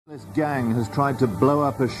This gang has tried to blow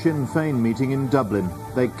up a Sinn Féin meeting in Dublin.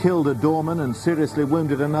 They killed a doorman and seriously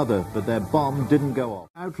wounded another, but their bomb didn't go off.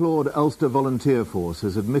 Outlawed Ulster Volunteer Force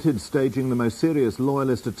has admitted staging the most serious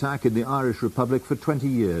loyalist attack in the Irish Republic for 20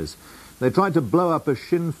 years. They tried to blow up a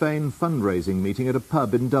Sinn Féin fundraising meeting at a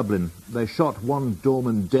pub in Dublin. They shot one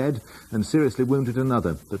doorman dead and seriously wounded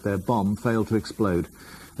another, but their bomb failed to explode.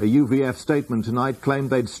 A UVF statement tonight claimed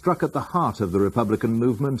they'd struck at the heart of the Republican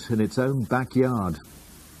movement in its own backyard.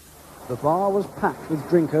 The bar was packed with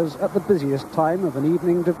drinkers at the busiest time of an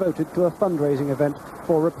evening devoted to a fundraising event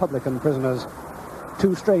for Republican prisoners.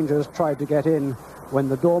 Two strangers tried to get in. When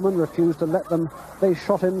the doorman refused to let them, they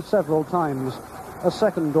shot him several times. A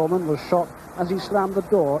second doorman was shot as he slammed the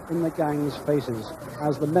door in the gang's faces.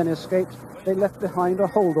 As the men escaped, they left behind a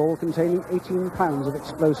holdall containing 18 pounds of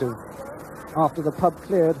explosive. After the pub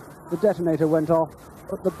cleared, the detonator went off,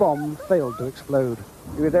 but the bomb failed to explode.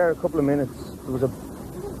 We were there a couple of minutes. There was a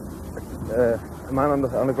man on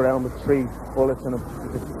the ground with 3 bullets in him.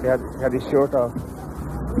 He had his shirt off,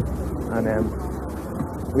 and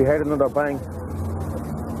we heard another bang,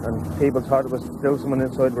 and people thought it was still someone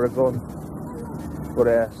inside with a gun,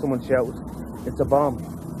 but someone shouted, "It's a bomb,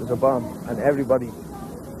 there's a bomb," and everybody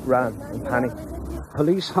ran in panic.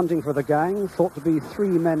 Police hunting for the gang, thought to be 3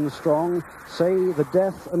 men strong, say the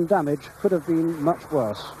death and damage could have been much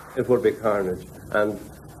worse. It would be carnage, and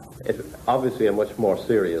it's obviously a much more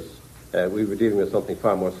serious. We were dealing with something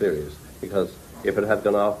far more serious, because if it had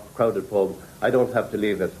gone off, crowded pub, I don't have to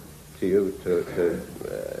leave it to you to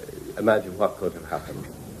imagine what could have happened.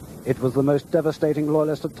 It was the most devastating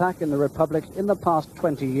loyalist attack in the Republic in the past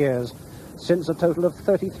 20 years, since a total of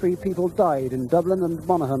 33 people died in Dublin and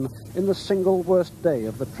Monaghan in the single worst day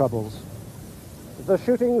of the Troubles. The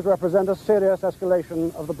shootings represent a serious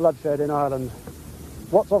escalation of the bloodshed in Ireland.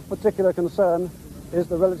 What's of particular concern is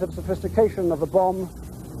the relative sophistication of the bomb,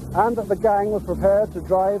 and that the gang was prepared to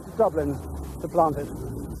drive to Dublin to plant it.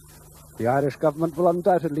 The Irish government will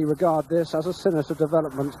undoubtedly regard this as a sinister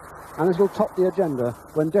development, and it will top the agenda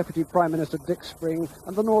when Deputy Prime Minister Dick Spring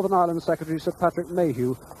and the Northern Ireland Secretary Sir Patrick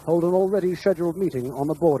Mayhew hold an already scheduled meeting on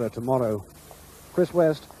the border tomorrow. Chris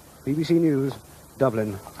West, BBC News,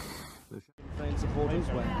 Dublin. Sinn Féin supporters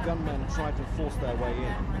when gunmen tried to force their way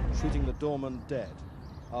in, shooting the doorman dead.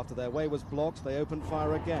 After their way was blocked, they opened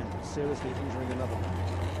fire again, seriously injuring another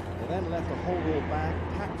man. They then left a holdall bag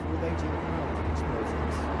packed with 18 pounds of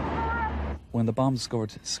explosives. When the bombs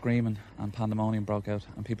scored, screaming and pandemonium broke out,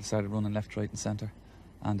 and people started running left, right and centre.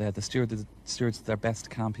 And the stewards did their best to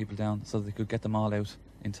calm people down so that they could get them all out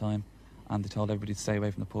in time. And they told everybody to stay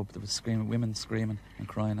away from the pub. There was women screaming and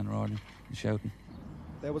crying and roaring and shouting.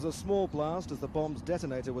 There was a small blast as the bomb's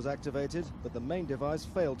detonator was activated, but the main device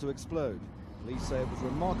failed to explode. Police say it was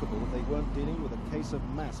remarkable that they weren't dealing with a case of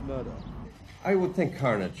mass murder. I would think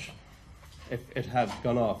carnage if it had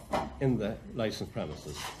gone off in the licensed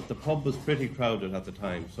premises. But the pub was pretty crowded at the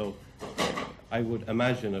time, so I would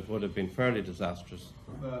imagine it would have been fairly disastrous.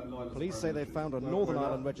 Police say they found a Northern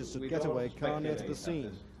Ireland registered getaway car near to the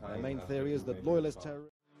scene. Their main theory is that loyalist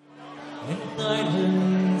terrorists... In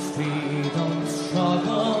Ireland's freedom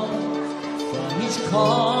struggle, from each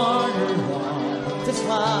corner of this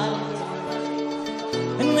land,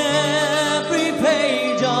 in every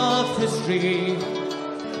page of history,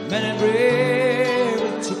 men and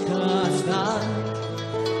brave took a stand.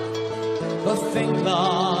 The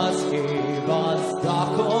Finglas gave us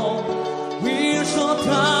Doco. We're so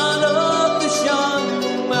proud of this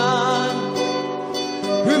young man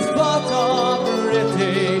who fought our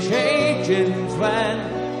British agents when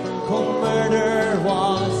murder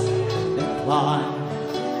was the plan.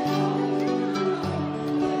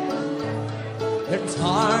 Their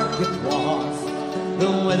target was the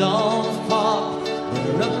widow's pub, the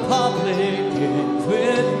Republicans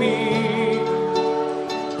with me.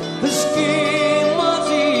 The scheme was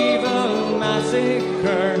evil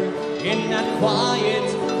massacre in that quiet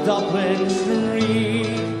Dublin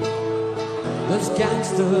street. Those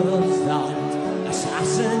gangsters and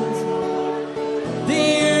assassins, the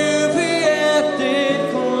UVF did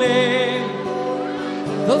claim.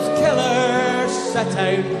 Those killers set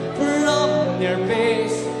out from their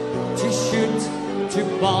base to shoot, to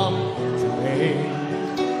bomb, to aim.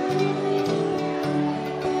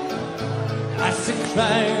 As the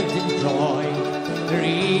crowd enjoyed their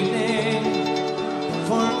evening,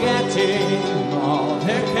 forgetting all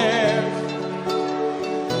their cares,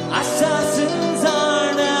 assassins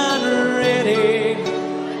are not ready.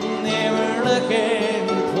 They were looking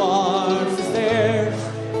towards the stairs.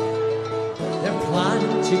 Their plan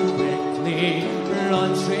to quickly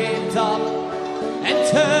run straight up and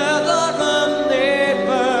to the room they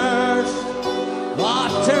burst.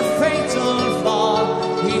 Water their fatal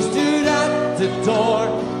flaw. He stood at the door,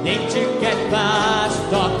 need to get past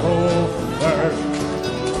Doco Doherty.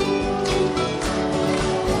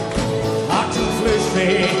 Martin flew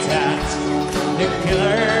straight at the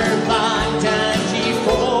killer band and he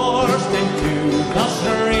forced them to the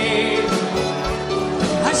street.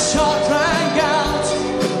 A shot rang out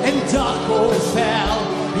and Doco fell.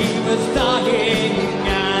 He was dying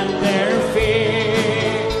at their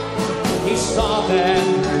feet. He saw them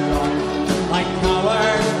run like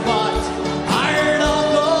cowards, but our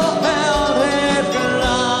Doco held his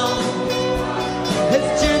ground. His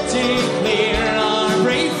duty clear, our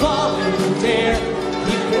brave volunteer,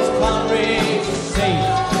 keep his comrades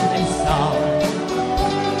safe and sound.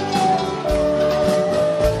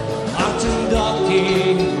 Martin Doherty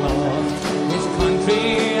loved his country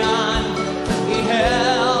and he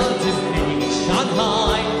held his nation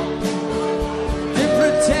high to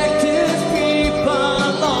protect his people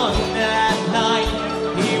on that night.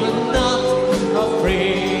 He was not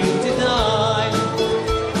afraid to die.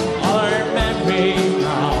 Our memories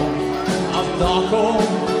now of Doco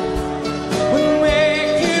would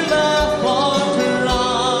make you laugh or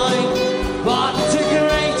cry, but the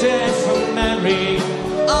greatest memory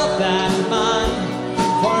of that man,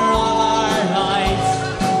 for all our lives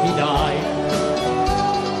he died.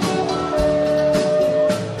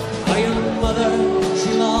 Your mother,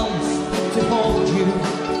 she longs to hold you.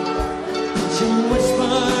 She'll whisper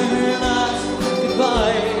her last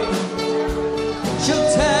goodbye. She'll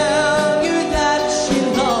tell you that she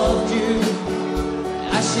loved you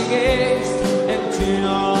as she gazed into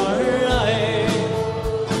your eyes.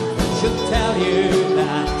 She'll tell you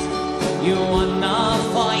that you are not